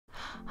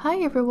Hi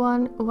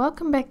everyone,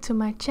 welcome back to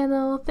my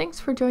channel.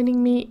 Thanks for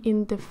joining me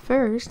in the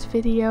first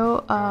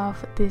video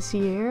of this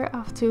year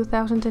of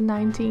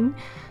 2019.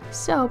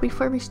 So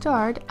before we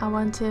start, I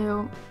want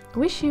to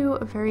wish you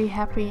a very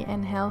happy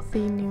and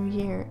healthy new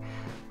year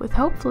with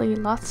hopefully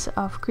lots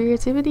of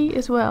creativity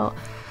as well.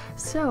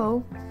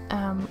 So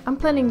I'm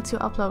planning to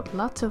upload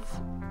lots of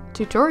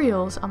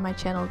tutorials on my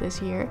channel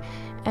this year,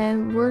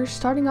 and we're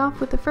starting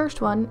off with the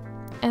first one,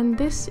 and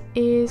this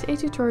is a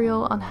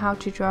tutorial on how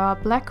to draw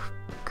black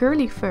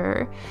curly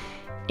fur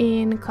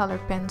in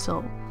colored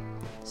pencil.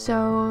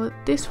 So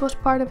this was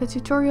part of a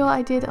tutorial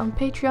I did on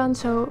Patreon,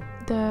 so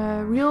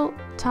the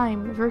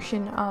real-time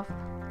version of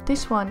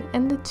this one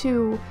and the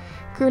two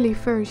curly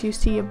furs you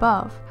see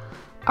above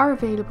are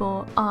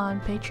available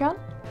on Patreon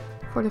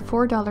for the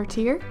 $4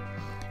 tier.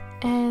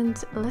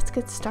 And let's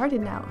get started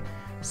now.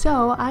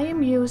 So I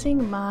am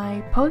using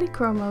my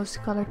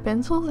Polychromos colored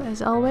pencils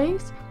as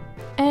always,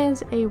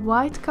 and a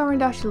white Caran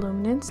d'Ache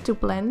luminance to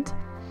blend.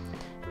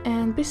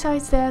 And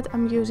besides that,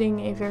 I'm using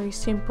a very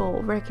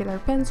simple regular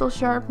pencil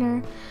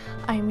sharpener.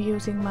 I'm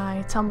using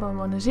my Tombow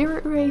Mono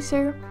Zero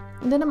eraser.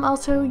 And then I'm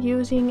also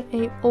using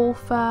a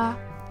Olfa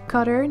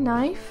cutter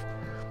knife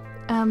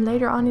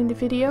later on in the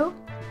video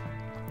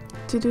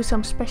to do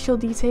some special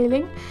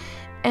detailing.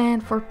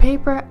 And for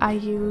paper, I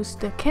use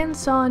the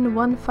Canson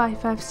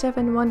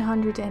 1557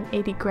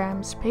 180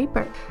 grams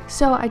paper.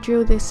 So I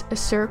drew this a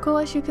circle,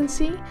 as you can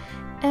see.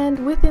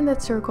 And within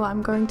that circle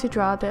I'm going to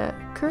draw the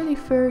curly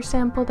fur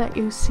sample that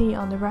you see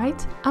on the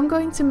right. I'm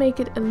going to make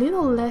it a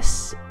little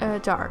less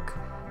dark.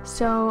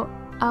 So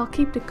I'll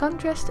keep the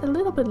contrast a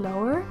little bit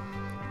lower,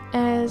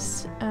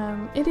 as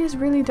it is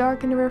really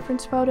dark in the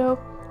reference photo.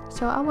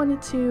 So I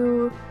wanted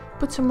to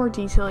put some more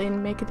detail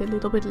in, make it a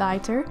little bit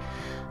lighter.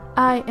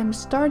 I am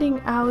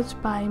starting out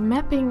by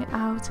mapping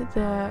out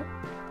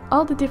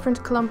all the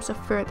different clumps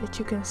of fur that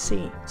you can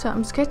see. So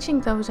I'm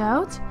sketching those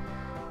out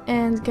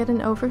and get an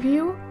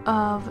overview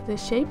of the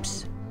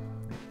shapes.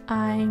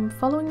 I'm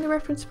following the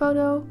reference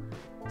photo,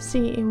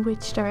 see in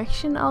which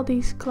direction all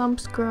these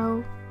clumps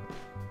grow,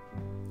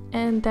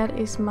 and that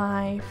is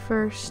my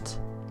first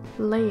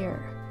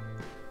layer.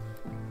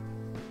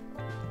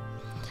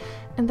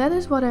 And that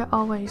is what I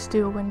always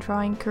do when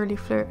drawing curly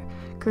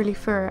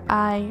fur.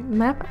 I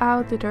map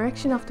out the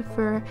direction of the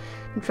fur,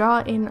 draw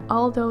in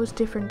all those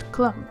different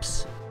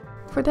clumps.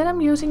 For that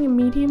I'm using a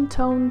medium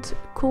toned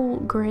cool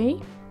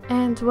gray.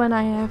 And when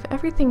I have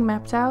everything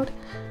mapped out,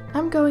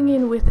 I'm going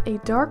in with a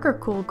darker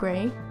cool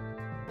gray.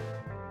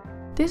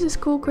 This is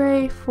cool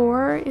gray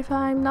 4, if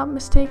I'm not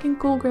mistaken,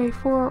 cool gray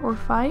 4 or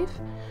 5.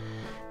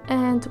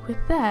 And with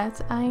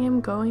that, I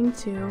am going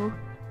to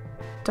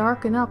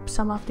darken up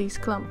some of these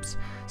clumps.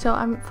 So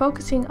I'm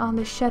focusing on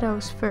the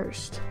shadows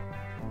first.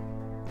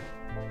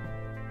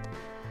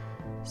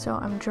 So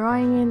I'm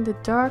drawing in the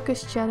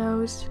darkest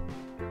shadows.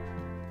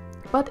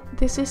 But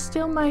this is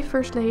still my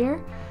first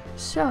layer,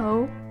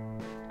 so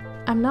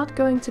I'm not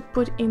going to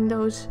put in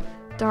those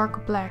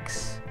dark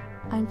blacks.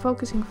 I'm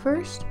focusing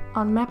first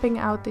on mapping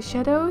out the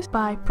shadows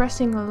by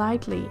pressing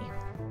lightly.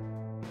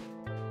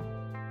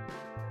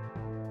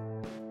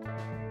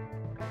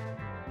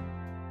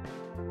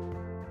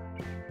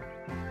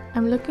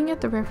 I'm looking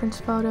at the reference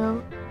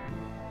photo,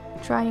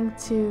 trying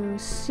to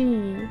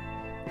see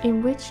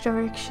in which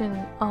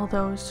direction all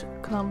those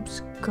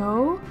clumps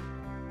go.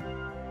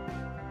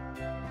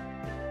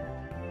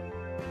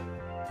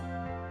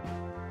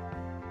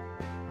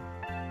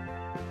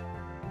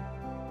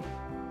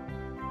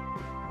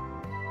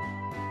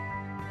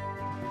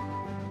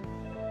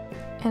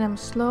 And I'm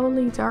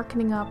slowly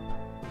darkening up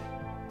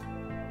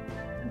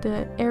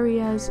the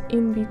areas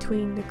in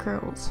between the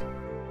curls.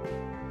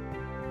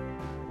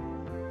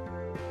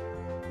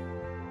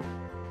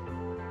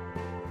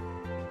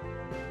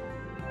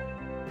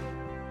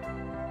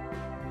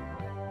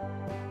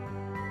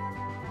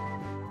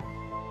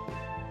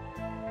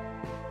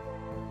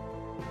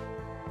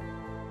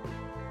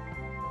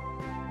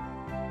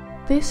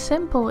 This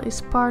sample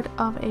is part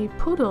of a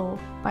poodle,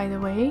 by the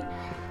way.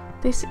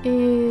 This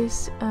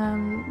is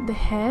the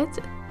head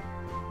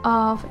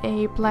of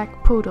a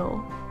black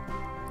poodle,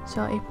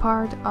 so a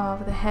part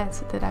of the head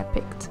that I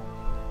picked.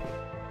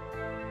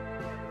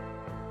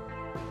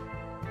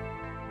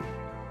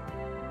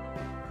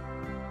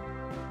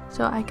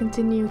 So I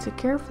continue to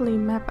carefully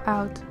map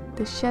out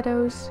the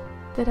shadows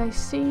that I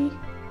see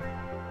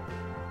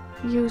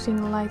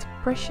using light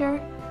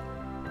pressure.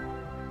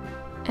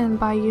 And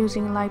by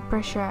using light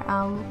pressure,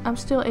 I'm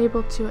still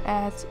able to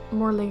add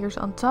more layers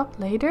on top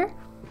later.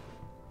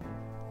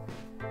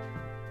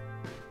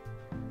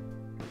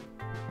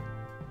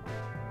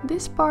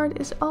 This part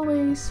is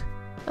always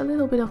a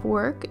little bit of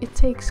work. It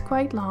takes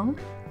quite long,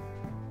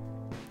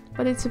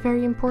 but it's a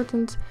very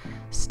important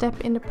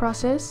step in the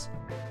process.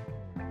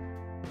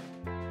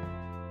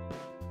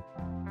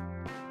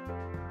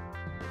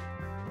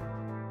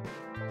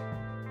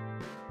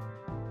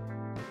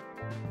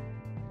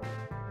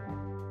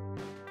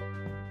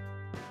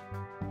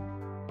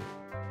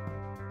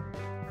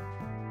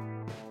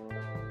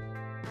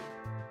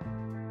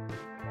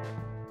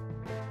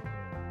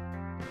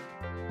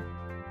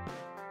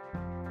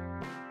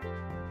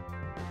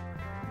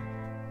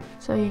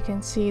 So you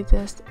can see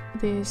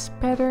this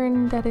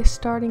pattern that is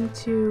starting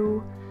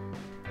to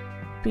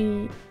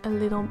be a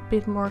little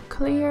bit more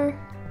clear.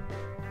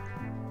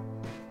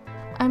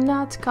 I'm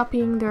not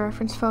copying the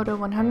reference photo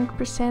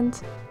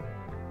 100%,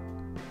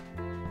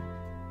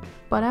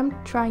 but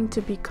I'm trying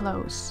to be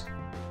close.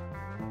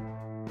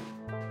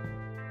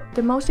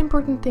 The most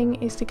important thing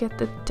is to get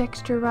the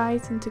texture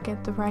right and to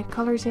get the right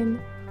colors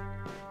in.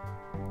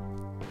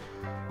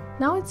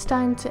 Now it's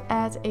time to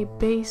add a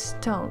base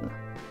tone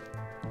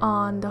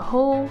on the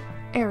whole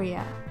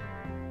area.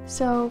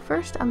 So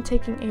first I'm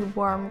taking a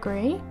warm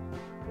gray.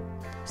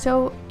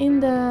 So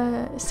in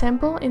the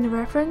sample, in the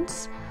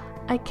reference,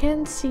 I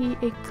can see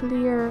a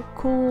clear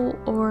cool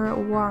or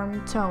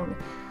warm tone.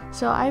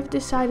 So I've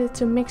decided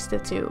to mix the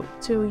two,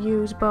 to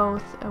use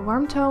both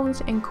warm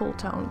tones and cool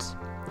tones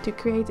to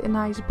create a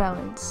nice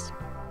balance.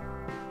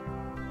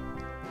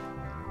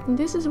 And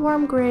this is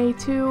warm gray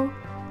too.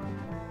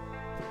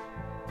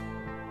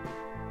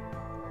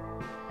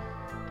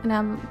 And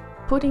I'm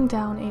putting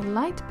down a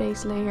light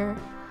base layer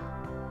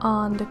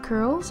on the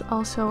curls,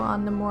 also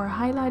on the more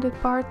highlighted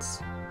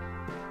parts.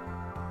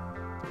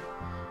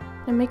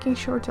 And making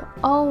sure to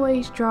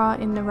always draw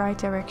in the right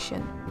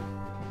direction.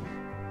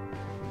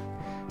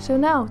 So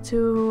now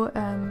to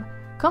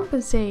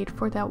compensate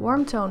for that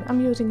warm tone, I'm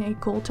using a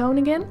cool tone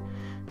again.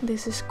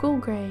 This is Cool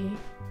Gray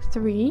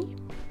 3.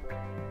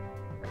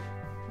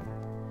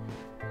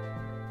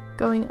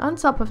 Going on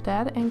top of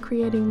that and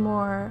creating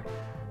more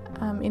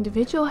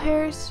individual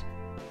hairs.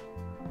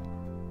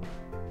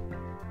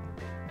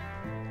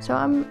 So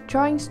I'm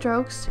drawing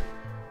strokes.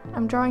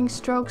 I'm drawing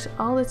strokes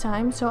all the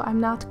time, so I'm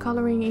not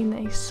coloring in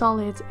a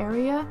solid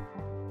area.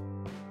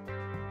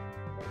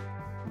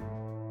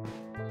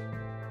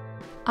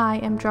 I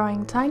am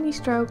drawing tiny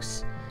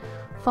strokes,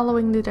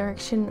 following the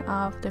direction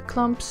of the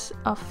clumps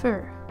of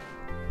fur.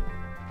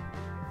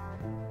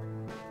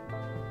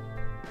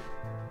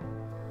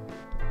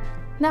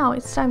 Now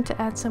it's time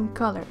to add some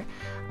color.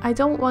 I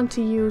don't want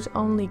to use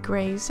only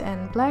grays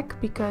and black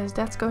because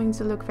that's going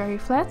to look very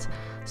flat,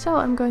 so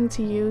I'm going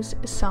to use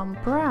some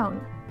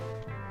brown.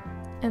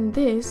 And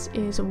this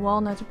is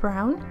walnut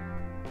brown.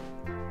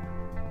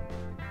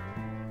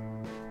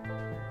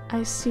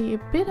 I see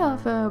a bit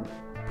of a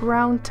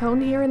brown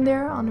tone here and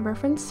there on the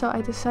reference, so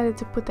I decided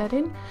to put that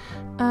in,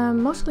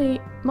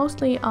 mostly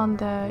on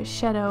the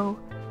shadow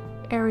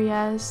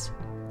areas,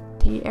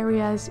 the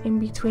areas in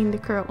between the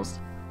curls.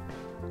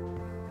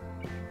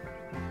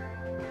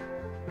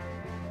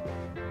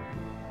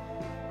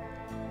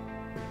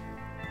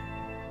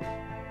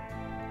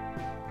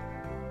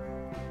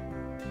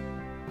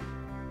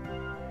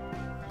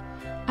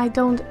 I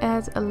don't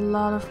add a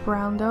lot of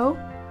brown though,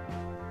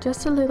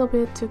 just a little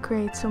bit to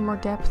create some more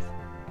depth.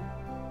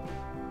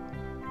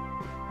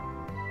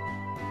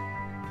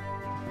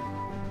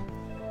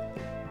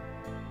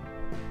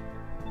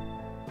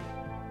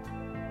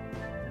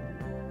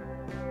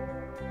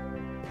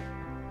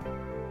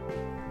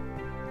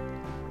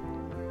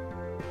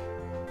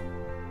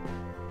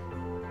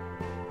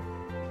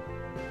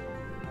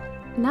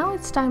 Now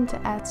it's time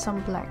to add some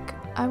black.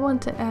 I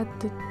want to add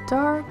the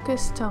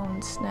darkest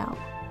tones now.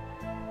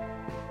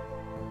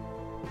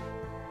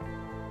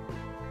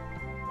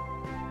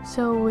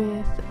 So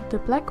with the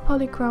black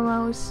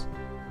polychromos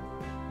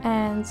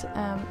and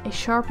a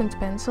sharpened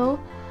pencil,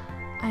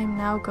 I'm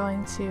now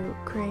going to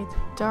create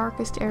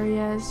darkest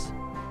areas,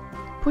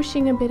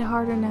 pushing a bit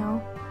harder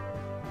now,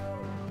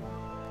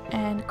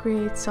 and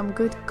create some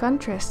good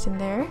contrast in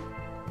there.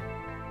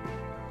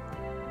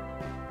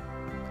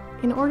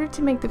 In order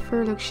to make the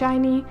fur look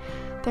shiny,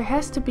 there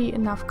has to be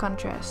enough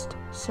contrast.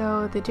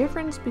 So the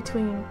difference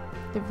between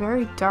the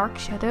very dark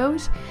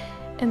shadows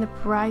and the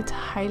bright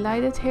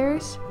highlighted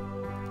hairs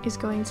is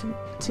going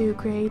to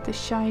create the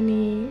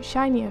shiny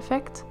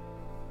effect.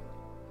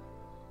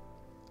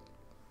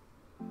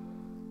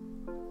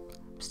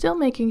 Still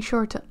making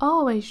sure to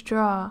always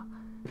draw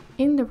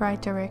in the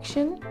right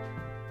direction,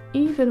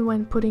 even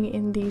when putting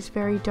in these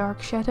very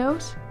dark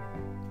shadows.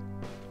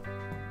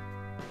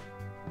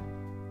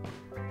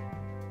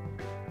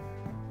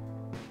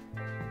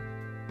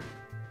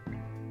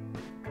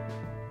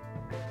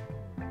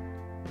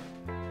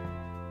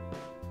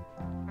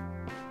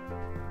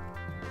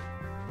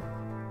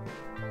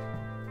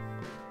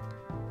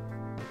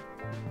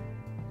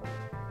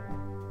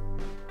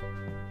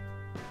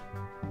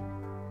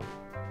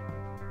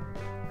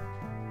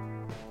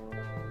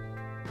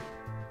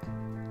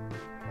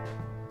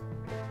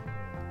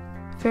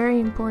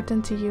 Very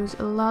important to use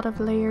a lot of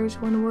layers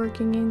when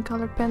working in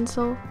colored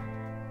pencil.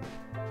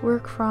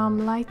 Work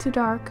from light to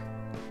dark.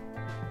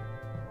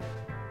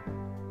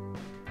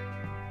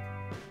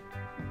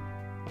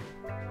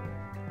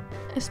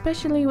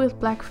 Especially with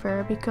black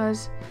fur,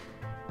 because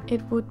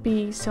it would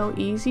be so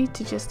easy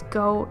to just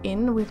go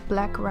in with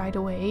black right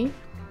away.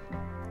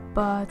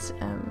 But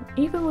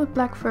even with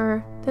black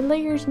fur, the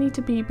layers need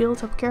to be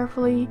built up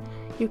carefully.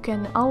 You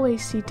can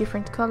always see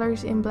different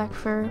colors in black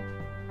fur.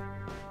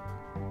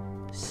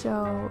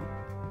 So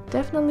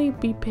definitely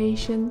be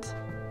patient.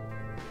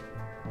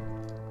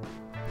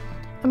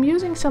 I'm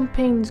using some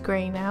Payne's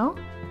Grey now.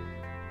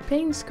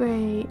 Payne's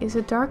Grey is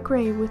a dark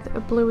grey with a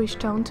bluish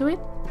tone to it,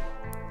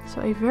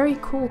 so a very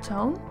cool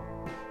tone.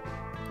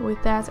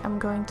 With that I'm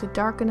going to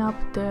darken up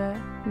the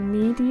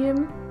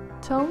medium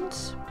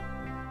tones.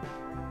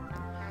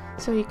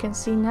 So you can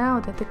see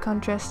now that the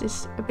contrast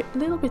is a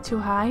little bit too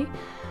high.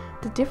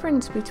 The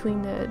difference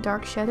between the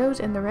dark shadows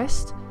and the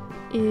rest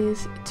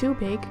is too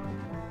big.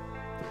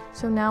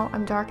 So now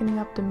I'm darkening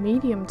up the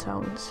medium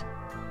tones.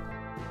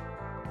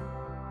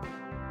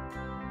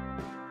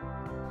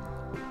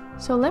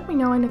 So let me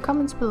know in the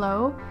comments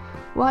below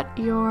what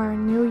your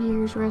New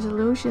Year's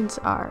resolutions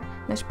are,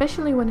 and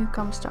especially when it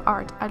comes to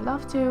art. I'd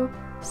love to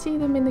see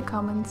them in the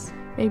comments.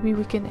 Maybe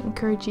we can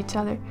encourage each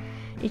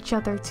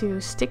other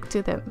to stick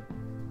to them.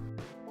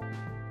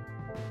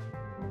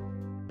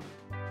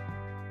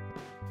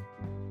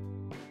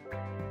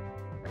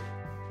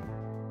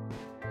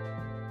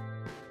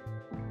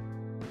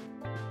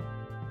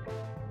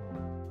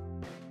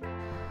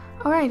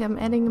 Alright, I'm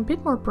adding a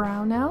bit more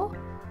brown now.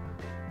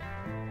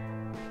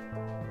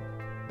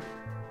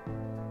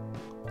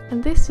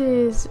 And this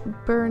is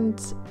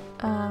burnt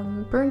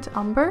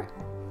umber.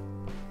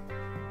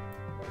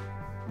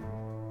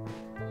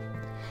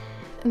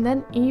 And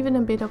then even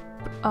a bit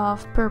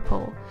of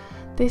purple.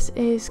 This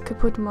is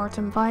Caput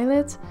Mortem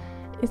Violet.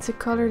 It's a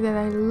color that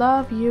I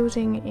love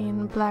using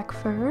in black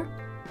fur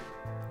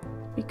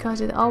because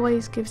it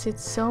always gives it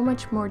so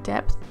much more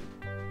depth.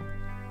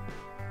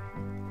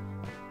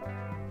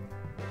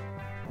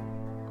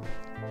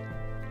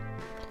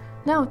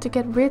 Now, to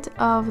get rid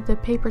of the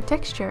paper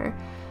texture,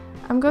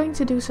 I'm going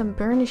to do some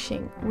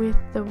burnishing with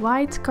the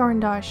white Caran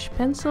d'Ache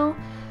pencil.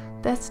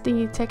 That's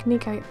the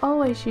technique I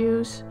always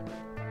use.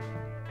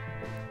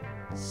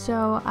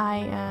 So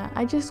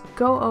I just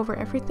go over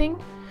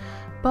everything,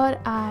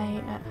 but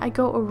I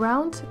go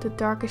around the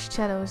darkest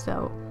shadows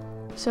though.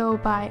 So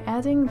by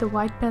adding the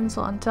white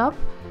pencil on top,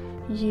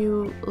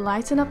 you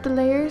lighten up the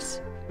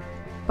layers,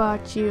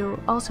 but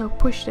you also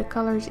push the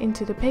colors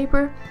into the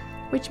paper,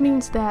 which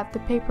means that the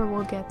paper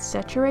will get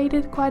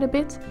saturated quite a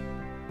bit.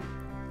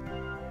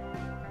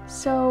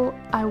 So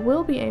I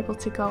will be able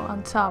to go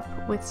on top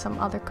with some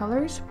other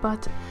colors,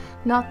 but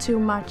not too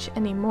much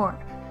anymore.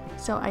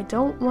 So I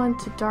don't want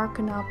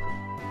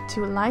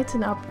to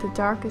lighten up the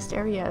darkest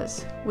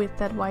areas with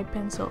that white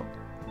pencil.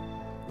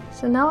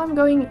 So now I'm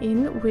going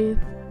in with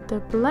the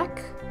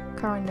black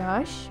Caran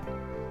d'Ache.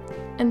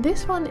 And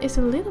this one is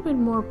a little bit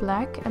more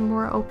black and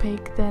more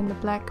opaque than the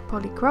black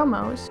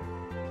polychromos.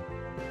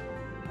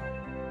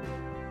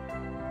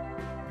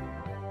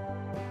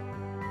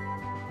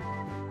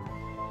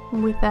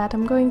 With that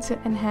I'm going to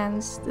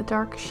enhance the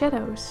dark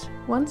shadows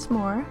once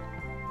more.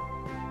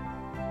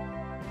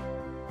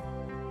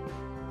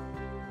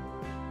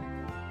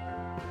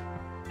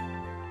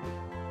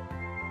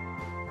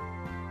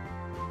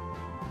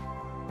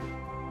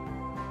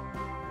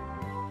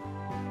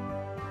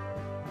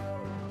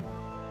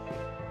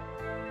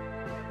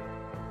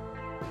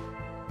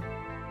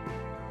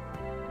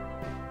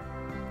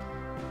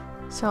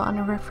 So on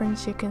a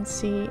reference you can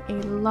see a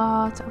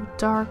lot of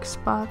dark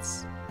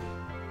spots.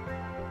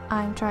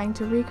 I'm trying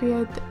to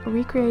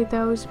recreate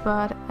those,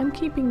 but I'm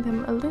keeping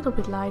them a little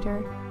bit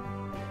lighter.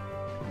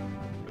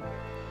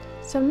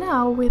 So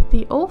now with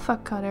the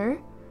Olfa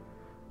cutter,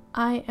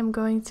 I am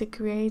going to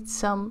create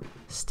some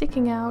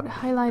sticking out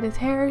highlighted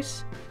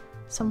hairs,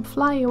 some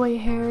flyaway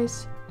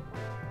hairs,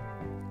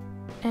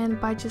 and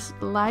by just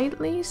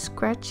lightly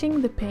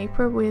scratching the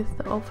paper with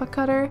the Olfa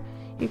cutter,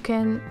 you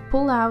can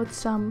pull out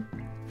some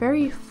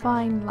very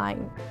fine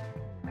line.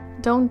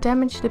 Don't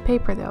damage the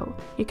paper though.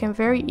 You can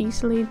very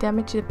easily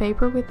damage the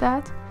paper with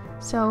that.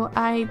 So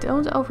I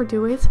don't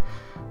overdo it.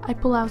 I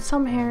pull out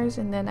some hairs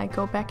and then I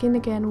go back in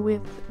again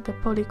with the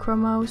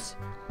polychromos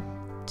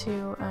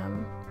to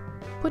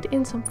put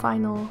in some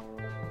final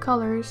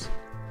colors.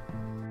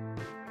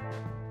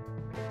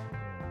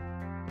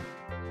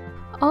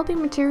 All the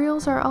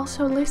materials are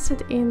also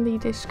listed in the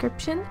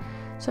description.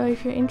 So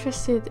if you're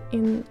interested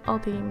in all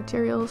the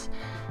materials,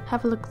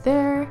 have a look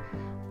there.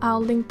 I'll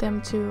link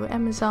them to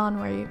Amazon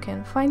where you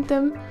can find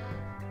them.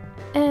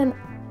 And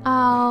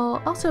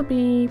I'll also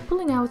be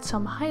pulling out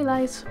some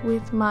highlights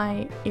with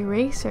my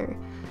eraser.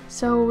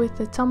 So with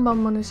the Tombow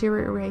Mono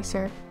Zero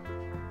eraser,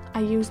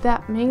 I use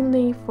that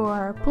mainly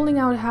for pulling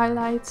out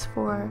highlights,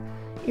 for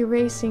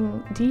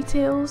erasing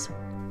details.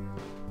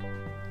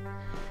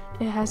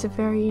 It has a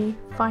very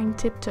fine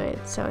tip to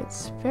it, so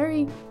it's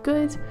very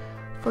good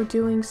for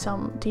doing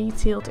some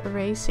detailed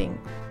erasing.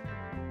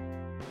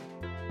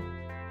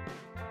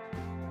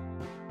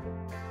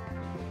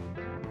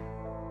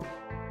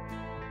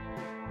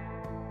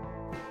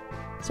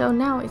 So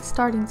now it's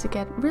starting to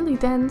get really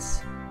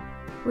dense,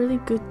 really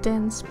good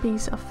dense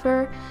piece of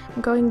fur.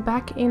 I'm going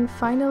back in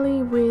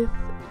finally with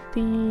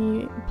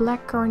the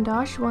black Caran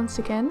d'Ache once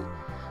again.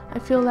 I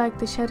feel like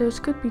the shadows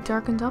could be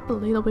darkened up a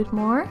little bit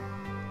more.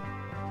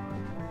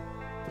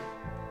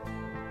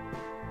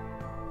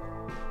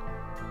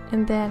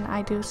 And then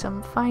I do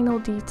some final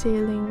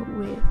detailing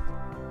with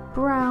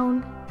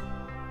brown.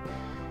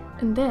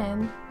 And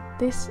then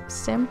this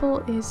sample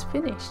is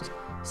finished.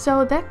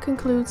 So that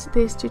concludes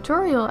this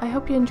tutorial. I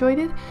hope you enjoyed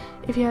it.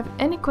 If you have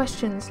any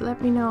questions,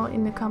 let me know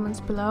in the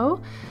comments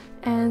below.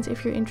 And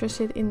if you're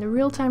interested in the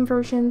real-time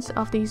versions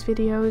of these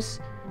videos,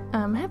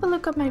 have a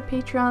look at my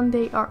Patreon.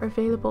 They are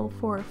available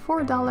for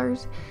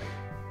 $4.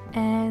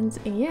 And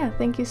yeah,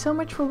 thank you so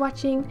much for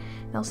watching,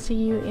 and I'll see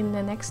you in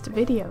the next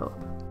video.